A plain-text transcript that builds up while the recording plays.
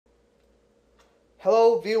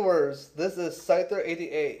Hello viewers, this is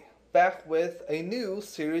Scyther88 back with a new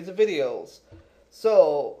series of videos.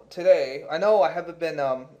 So today, I know I haven't been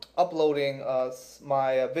uploading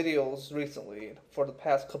my videos recently for the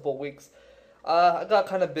past couple weeks. I got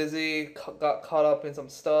kind of busy, got caught up in some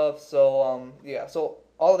stuff, so yeah, so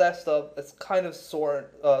all of that stuff is kind of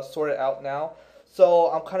sorted out now.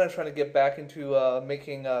 So I'm kind of trying to get back into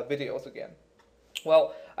making videos again.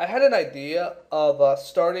 Well, I had an idea of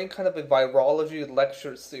starting kind of a virology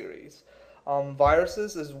lecture series.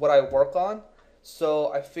 Viruses is what I work on,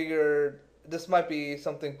 so I figured this might be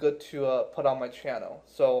something good to put on my channel.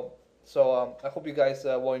 So I hope you guys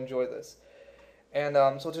will enjoy this. And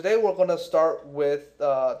so today we're going to start with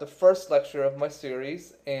the first lecture of my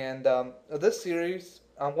series. And this series,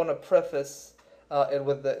 I'm going to preface it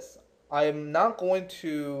with this. I'm not going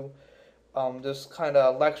to just kind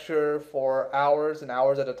of lecture for hours and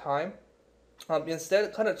hours at a time.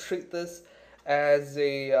 Instead, kind of treat this as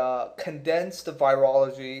a condensed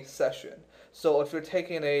virology session. So if you're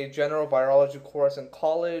taking a general virology course in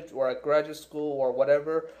college or at graduate school or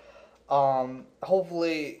whatever,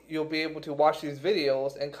 hopefully you'll be able to watch these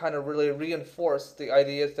videos and kind of really reinforce the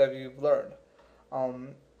ideas that you've learned.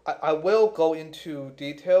 I will go into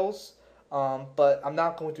details, but I'm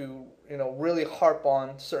not going to, really harp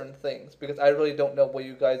on certain things because I really don't know what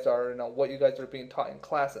you guys are, what you guys are being taught in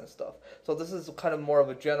class and stuff. So this is kind of more of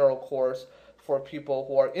a general course for people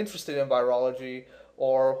who are interested in virology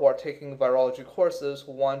or who are taking virology courses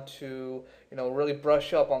who want to, really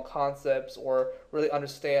brush up on concepts or really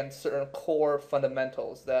understand certain core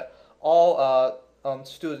fundamentals that all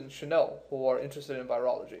students should know who are interested in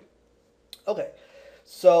virology. Okay,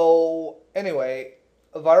 so anyway,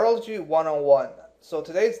 virology 101. So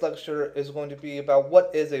today's lecture is going to be about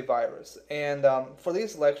what is a virus. And for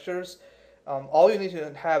these lectures, all you need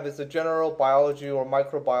to have is a general biology or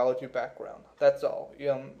microbiology background. That's all.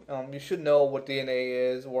 You should know what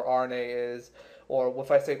DNA is, or RNA is, or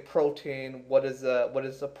if I say protein, what is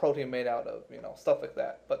a protein made out of? Stuff like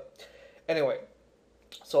that. But anyway,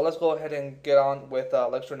 so let's go ahead and get on with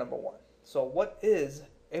lecture number one. So what is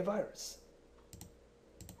a virus?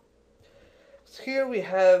 So here we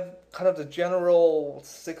have kind of the general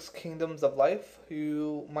six kingdoms of life,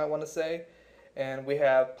 you might want to say. And we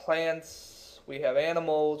have plants, we have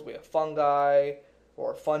animals, we have fungi,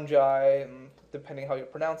 or fungi, depending how you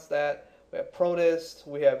pronounce that. We have protists,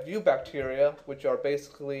 we have eubacteria, which are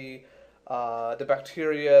basically the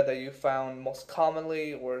bacteria that you found most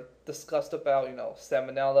commonly or discussed about,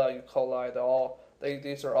 Salmonella, E. coli,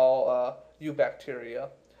 these are all eubacteria.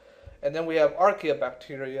 And then we have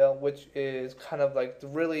archaeobacteria, which is kind of like the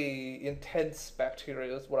really intense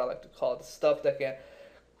bacteria, is what I like to call it. The stuff that can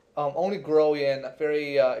only grow in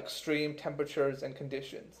very extreme temperatures and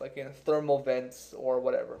conditions, like in thermal vents or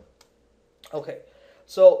whatever. Okay,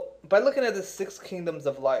 so by looking at the six kingdoms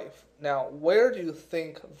of life, now where do you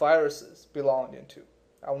think viruses belong into?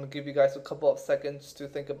 I want to give you guys a couple of seconds to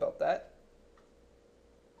think about that.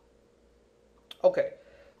 Okay,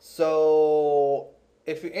 so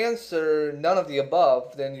if you answer none of the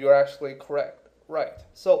above, then you're actually correct. Right.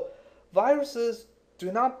 So viruses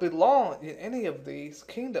do not belong in any of these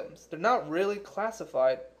kingdoms. They're not really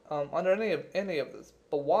classified under any of this.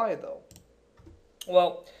 But why though?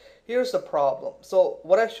 Well, here's the problem. So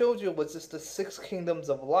what I showed you was just the six kingdoms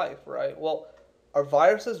of life, right? Well, are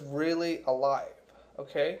viruses really alive?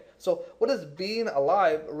 Okay. So what does being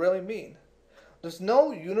alive really mean? There's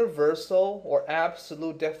no universal or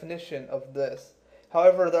absolute definition of this.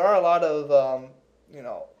 However, there are a lot of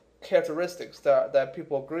characteristics that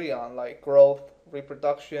people agree on, like growth,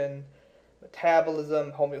 reproduction,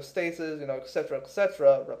 metabolism, homeostasis,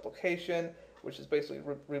 etc., replication, which is basically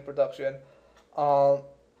reproduction. Um,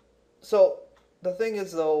 so the thing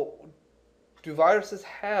is, though, do viruses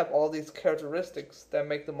have all these characteristics that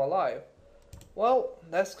make them alive? Well,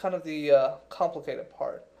 that's kind of the complicated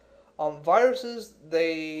part. Viruses,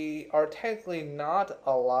 they are technically not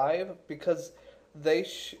alive because they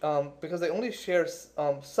only share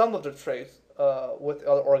some of the traits with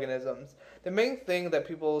other organisms. The main thing that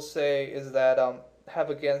people say is that have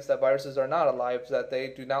against that viruses are not alive is that they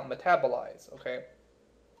do not metabolize. Okay,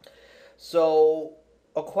 so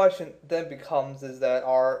a question then becomes is that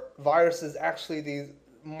are viruses actually these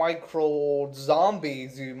micro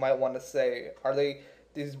zombies, you might want to say? Are they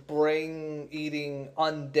these brain eating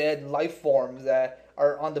undead life forms that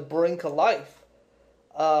are on the brink of life?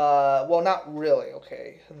 Well, not really,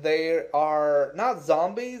 okay. They are not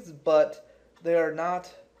zombies, but they are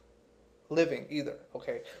not living either,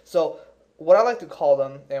 okay. So, what I like to call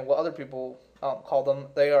them, and what other people call them,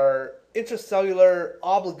 they are intracellular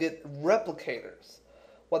obligate replicators.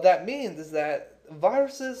 What that means is that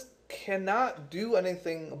viruses cannot do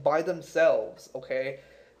anything by themselves, okay?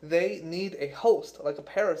 They need a host, like a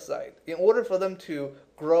parasite. In order for them to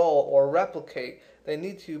grow or replicate, they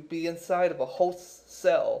need to be inside of a host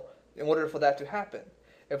cell in order for that to happen.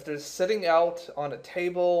 If they're sitting out on a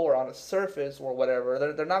table or on a surface or whatever,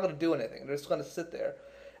 they're not going to do anything. They're just going to sit there.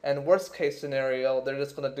 And worst case scenario, they're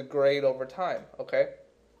just going to degrade over time, okay?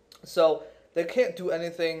 So they can't do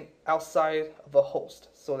anything outside of a host.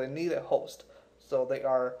 So they need a host. So they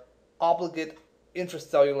are obligate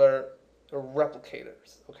intracellular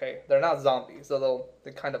replicators, okay? They're not zombies, although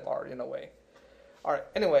they kind of are in a way. All right,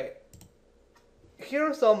 anyway, here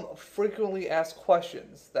are some frequently asked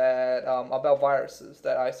questions that about viruses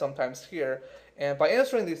that I sometimes hear. And by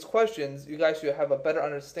answering these questions, you guys should have a better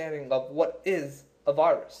understanding of what is a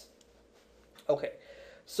virus. Okay,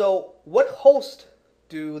 so what host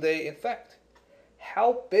do they infect?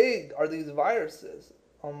 How big are these viruses?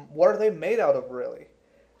 What are they made out of really?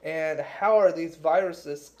 And how are these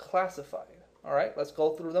viruses classified? All right, let's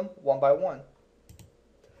go through them one by one.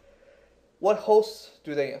 What hosts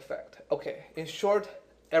do they infect? Okay, in short,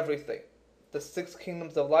 everything. The 6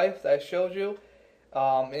 kingdoms of life that I showed you,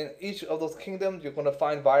 in each of those kingdoms, you're going to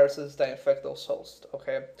find viruses that infect those hosts.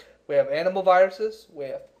 Okay, we have animal viruses, we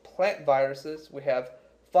have plant viruses, we have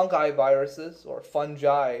fungi viruses or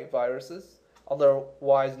fungi viruses,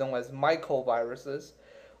 otherwise known as mycoviruses.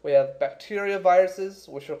 We have bacteria viruses,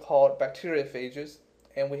 which are called bacteriophages,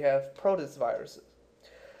 and we have protist viruses.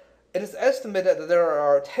 It is estimated that there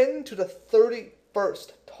are 10 to the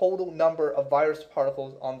 31st total number of virus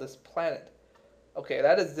particles on this planet. Okay,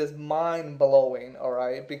 that is just mind-blowing,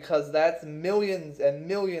 alright? Because that's millions and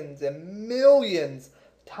millions and millions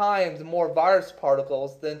times more virus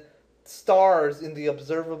particles than stars in the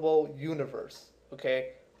observable universe.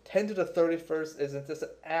 Okay? 10 to the 31st isn't just an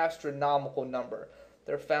astronomical number.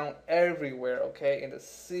 They're found everywhere, okay? In the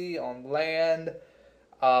sea, on land,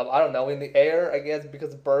 I don't know, in the air, I guess,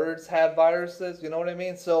 because birds have viruses, you know what I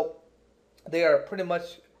mean? So they are pretty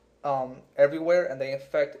much everywhere and they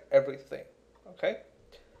infect everything, okay?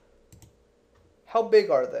 How big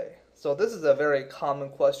are they? So this is a very common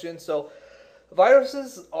question. So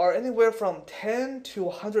viruses are anywhere from 10 to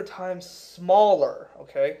 100 times smaller,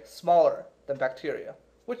 okay? Smaller than bacteria,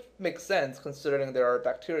 which makes sense considering there are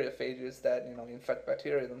bacteriophages that, infect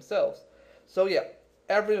bacteria themselves. So yeah,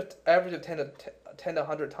 average of 10 to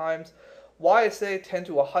 100 times. Why I say 10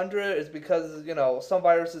 to 100 is because, some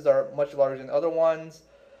viruses are much larger than other ones.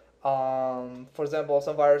 For example,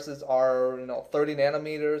 some viruses are, 30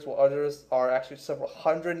 nanometers, while others are actually several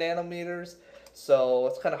hundred nanometers. So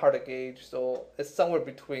it's kind of hard to gauge. So it's somewhere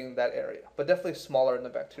between that area, but definitely smaller than the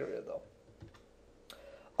bacteria, though.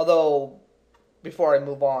 Although, before I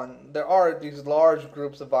move on, there are these large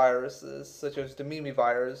groups of viruses, such as the Mimi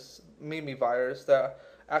virus, that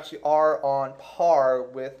actually are on par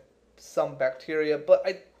with some bacteria, but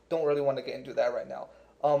I don't really want to get into that right now.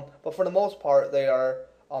 But for the most part, they are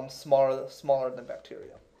smaller than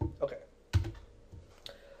bacteria. Okay.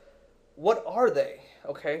 What are they?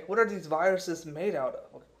 Okay, what are these viruses made out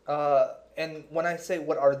of? And when I say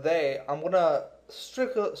what are they, I'm gonna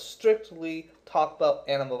strictly talk about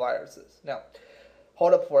animal viruses. Now,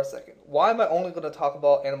 hold up for a second. Why am I only going to talk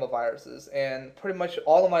about animal viruses? And pretty much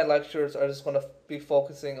all of my lectures are just going to be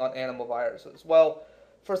focusing on animal viruses. Well,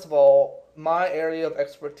 first of all, my area of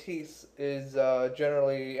expertise is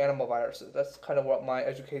generally animal viruses. That's kind of what my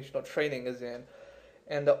educational training is in.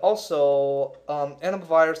 And also, animal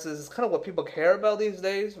viruses is kind of what people care about these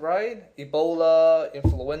days, right? Ebola,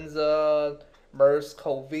 influenza,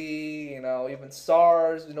 MERS-CoV, even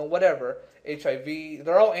SARS, whatever, HIV.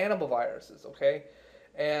 They're all animal viruses, okay?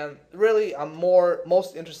 And really, I'm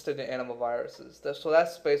most interested in animal viruses. So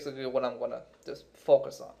that's basically what I'm gonna just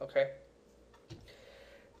focus on, okay?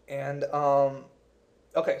 And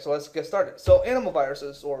okay, so let's get started. So animal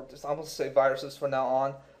viruses, or just I'm gonna say viruses from now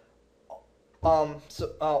on,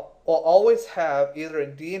 will always have either a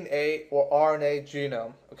DNA or RNA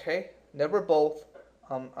genome, okay? Never both.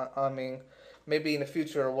 I mean, maybe in the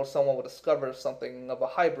future, someone will discover something of a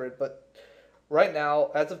hybrid, but right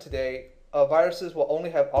now, as of today, viruses will only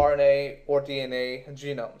have RNA or DNA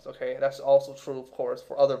genomes, okay? That's also true, of course,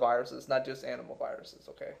 for other viruses, not just animal viruses,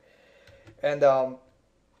 okay?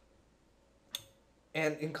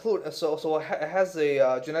 And include so it has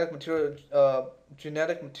a genetic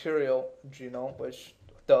material genome, which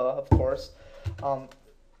of course,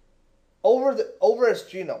 over its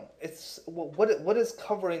genome, it's what is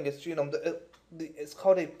covering its genome. It's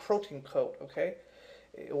called a protein coat, okay,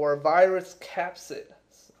 or a virus capsid,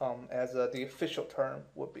 as the official term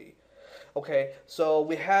would be. Okay, so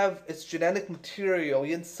we have its genetic material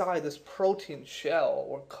inside this protein shell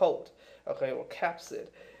or coat, okay, or capsid.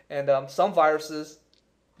 And some viruses,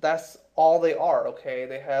 that's all they are. Okay,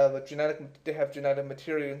 they have genetic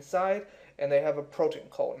material inside, and they have a protein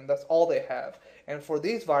coat, and that's all they have. And for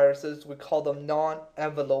these viruses, we call them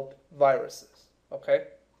non-enveloped viruses. Okay,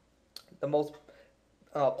 the most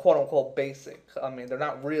quote unquote basic. I mean, they're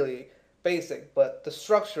not really basic, but the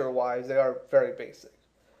structure wise, they are very basic.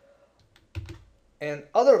 And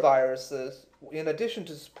other viruses, in addition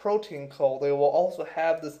to this protein coat, they will also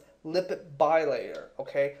have this lipid bilayer,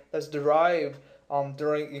 okay, that's derived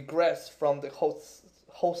during egress from the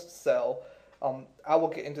host cell. I will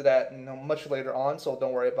get into that much later on, so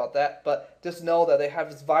don't worry about that. But just know that they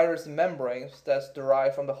have this virus membranes that's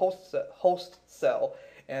derived from the host cell,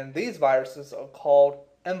 and these viruses are called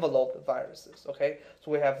enveloped viruses. Okay,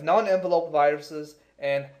 so we have non-enveloped viruses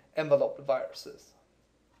and enveloped viruses.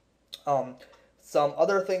 Um, some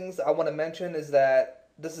other things I want to mention is that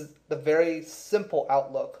this is the very simple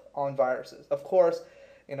outlook on viruses. Of course,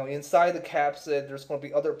 inside the capsid, there's going to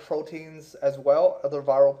be other proteins as well, other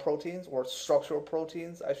viral proteins or structural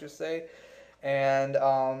proteins, I should say. And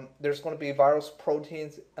there's going to be virus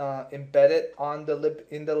proteins embedded on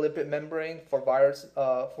in the lipid membrane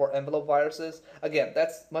for envelope viruses. Again,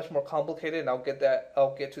 that's much more complicated, and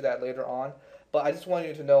I'll get to that later on. But I just want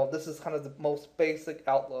you to know this is kind of the most basic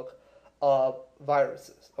outlook of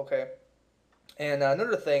viruses. Okay, and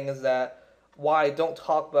another thing is that why I don't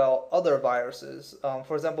talk about other viruses.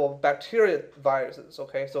 For example, bacteria viruses.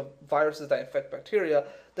 Okay, so viruses that infect bacteria,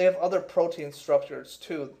 they have other protein structures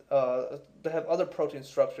too. They have other protein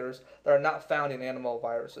structures that are not found in animal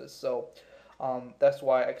viruses. So that's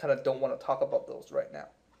why I kind of don't want to talk about those right now.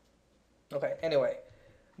 Okay, anyway,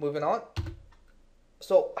 moving on.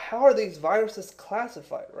 So how are these viruses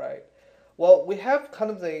classified, right? Well, we have kind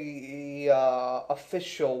of the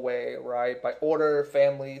official way, right? By order,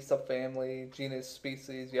 family, subfamily, genus,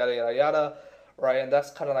 species, yada yada yada, right? And that's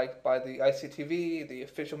kind of like by the ICTV, the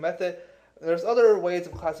official method. There's other ways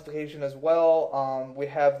of classification as well. We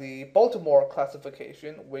have the Baltimore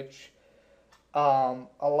classification, which a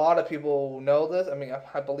lot of people know this. I mean,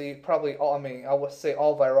 I believe probably all. I mean, I would say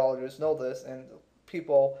all virologists know this, and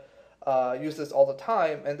people use this all the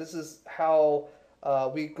time. And this is how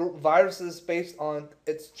we group viruses based on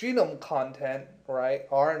its genome content, right?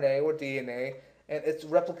 RNA or DNA, and its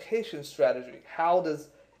replication strategy. How does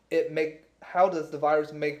the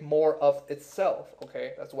virus make more of itself?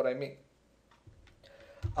 Okay, that's what I mean.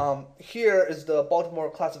 Here is the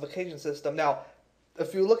Baltimore classification system. Now,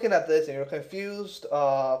 if you're looking at this and you're confused,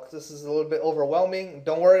 this is a little bit overwhelming,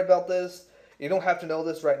 don't worry about this. You don't have to know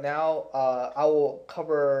this right now. I will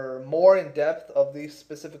cover more in depth of these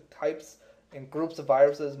specific types and groups of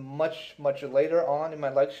viruses much later on in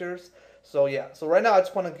my lectures. So yeah, so right now I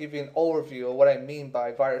just want to give you an overview of what I mean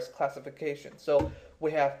by virus classification. So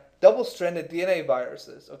we have double-stranded DNA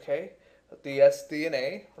viruses, okay? The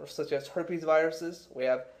sDNA, such as herpes viruses. We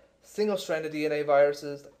have single-stranded DNA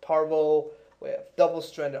viruses like parvo. We have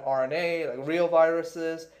double-stranded RNA like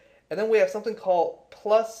reoviruses. And then we have something called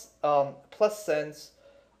plus sense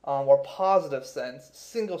or positive sense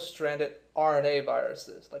single-stranded RNA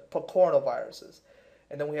viruses like coronaviruses.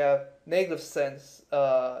 And then we have negative sense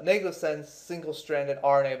single-stranded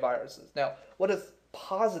RNA viruses. Now, what does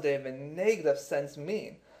positive and negative sense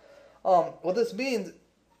mean? What this means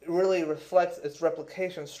really reflects its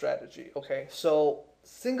replication strategy. Okay, so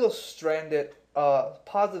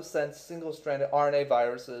positive sense single-stranded RNA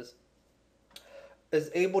viruses is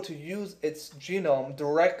able to use its genome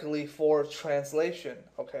directly for translation,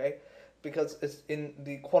 okay, because it's in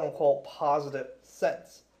the quote-unquote positive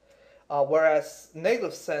sense. Whereas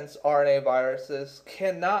negative sense RNA viruses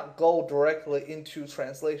cannot go directly into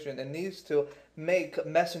translation. It needs to make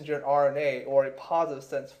messenger RNA or a positive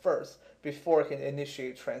sense first before it can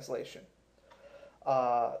initiate translation.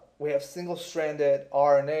 We have single-stranded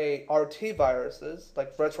RNA RT viruses,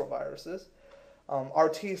 like retroviruses.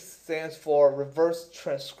 RT stands for reverse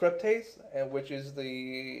transcriptase, which is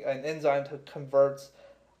an enzyme that converts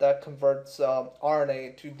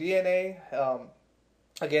RNA to DNA.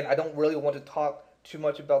 Again, I don't really want to talk too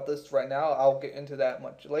much about this right now. I'll get into that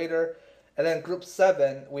much later. And then group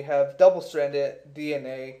 7, we have double-stranded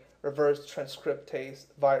DNA reverse transcriptase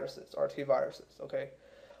viruses, RT viruses. Okay,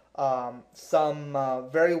 some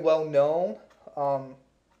very well-known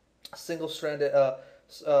single-stranded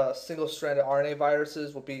RNA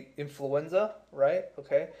viruses would be influenza, right?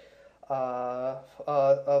 Okay,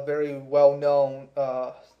 a very well-known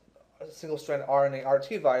single-stranded RNA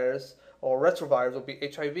RT virus or retrovirus would be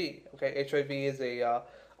HIV. Okay, HIV is a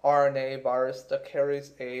RNA virus that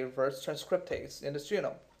carries a reverse transcriptase in its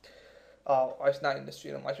genome. It's not in this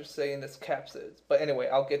genome, I should say in this capsid. But anyway,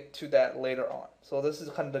 I'll get to that later on. So this is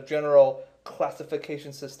kind of the general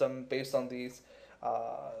classification system based on these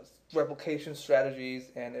replication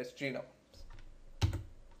strategies and its genome.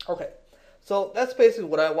 Okay, so that's basically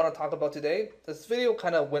what I want to talk about today. This video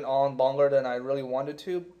kind of went on longer than I really wanted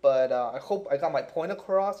to, but I hope I got my point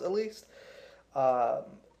across at least.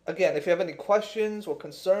 Again, if you have any questions or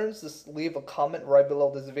concerns, just leave a comment right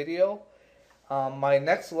below this video. My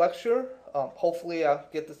next lecture, hopefully I'll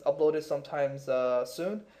get this uploaded sometimes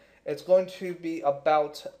soon. It's going to be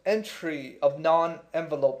about entry of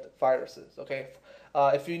non-enveloped viruses. Okay,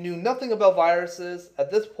 if you knew nothing about viruses at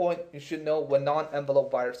this point, you should know what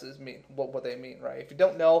non-enveloped viruses mean. What they mean, right? If you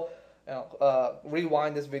don't know,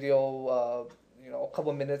 rewind this video. A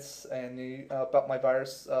couple minutes and about my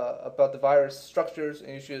virus, about the virus structures,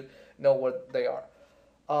 and you should know what they are.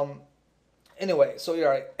 Anyway, so you're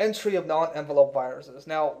right, entry of non-enveloped viruses.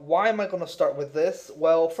 Now, why am I going to start with this?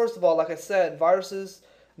 Well, first of all, like I said, viruses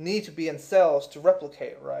need to be in cells to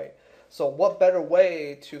replicate, right? So what better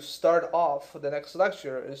way to start off the next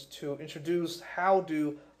lecture is to introduce how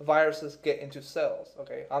do viruses get into cells,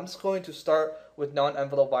 okay? I'm just going to start with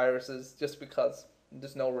non-enveloped viruses just because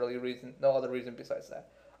there's no other reason besides that.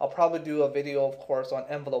 I'll probably do a video, of course, on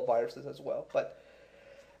envelope viruses as well, but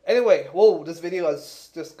anyway, whoa, this video has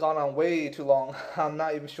just gone on way too long. I'm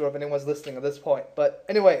not even sure if anyone's listening at this point. But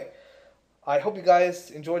anyway, I hope you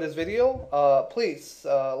guys enjoyed this video. Please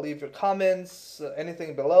leave your comments,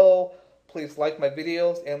 anything below. Please like my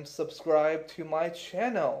videos and subscribe to my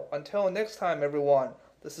channel. Until next time, everyone,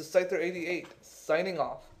 this is Scyther88 signing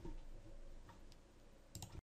off.